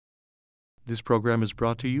This program is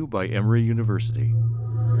brought to you by Emory University.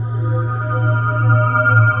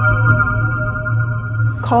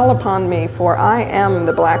 Call upon me, for I am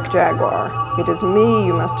the Black Jaguar. It is me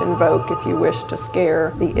you must invoke if you wish to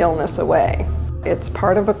scare the illness away. It's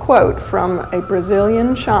part of a quote from a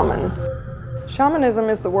Brazilian shaman. Shamanism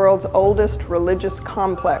is the world's oldest religious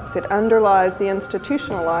complex. It underlies the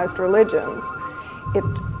institutionalized religions. It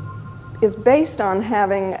is based on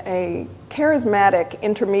having a charismatic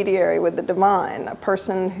intermediary with the divine, a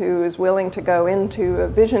person who is willing to go into a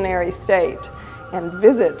visionary state and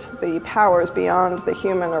visit the powers beyond the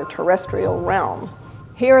human or terrestrial realm.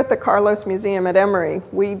 Here at the Carlos Museum at Emory,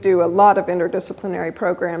 we do a lot of interdisciplinary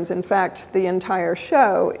programs. In fact, the entire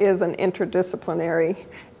show is an interdisciplinary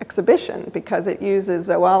exhibition because it uses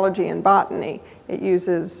zoology and botany. It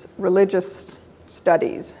uses religious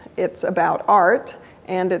studies. It's about art,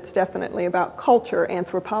 and it's definitely about culture,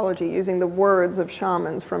 anthropology, using the words of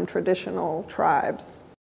shamans from traditional tribes.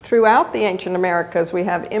 Throughout the ancient Americas, we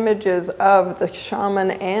have images of the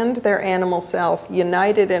shaman and their animal self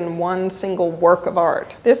united in one single work of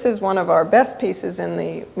art. This is one of our best pieces in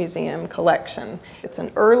the museum collection. It's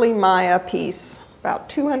an early Maya piece, about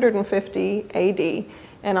 250 AD,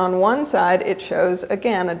 and on one side it shows,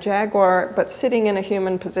 again, a jaguar, but sitting in a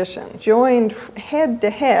human position, joined head to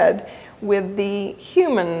head with the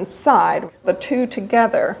human side. The two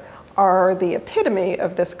together are the epitome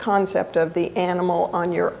of this concept of the animal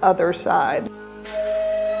on your other side.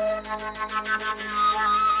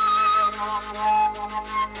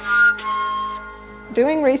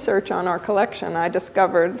 Doing research on our collection, I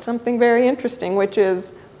discovered something very interesting, which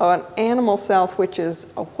is an animal self which is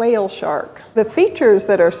a whale shark. The features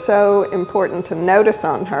that are so important to notice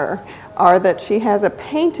on her are that she has a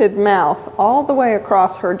painted mouth all the way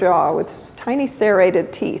across her jaw with tiny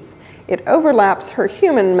serrated teeth. It overlaps her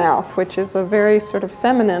human mouth, which is a very sort of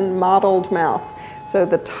feminine modeled mouth. So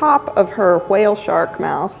the top of her whale shark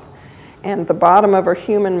mouth and the bottom of her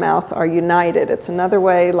human mouth are united. It's another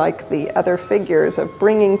way, like the other figures, of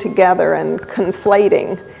bringing together and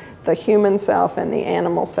conflating the human self and the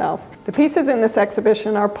animal self. The pieces in this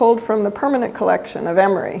exhibition are pulled from the permanent collection of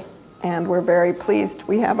Emory, and we're very pleased.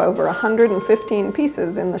 We have over 115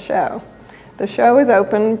 pieces in the show. The show is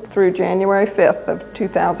open through January 5th of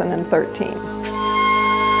 2013.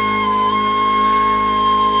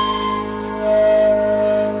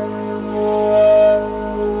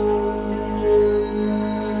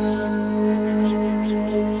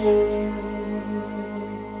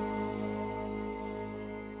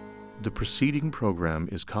 The preceding program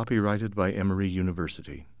is copyrighted by Emory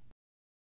University.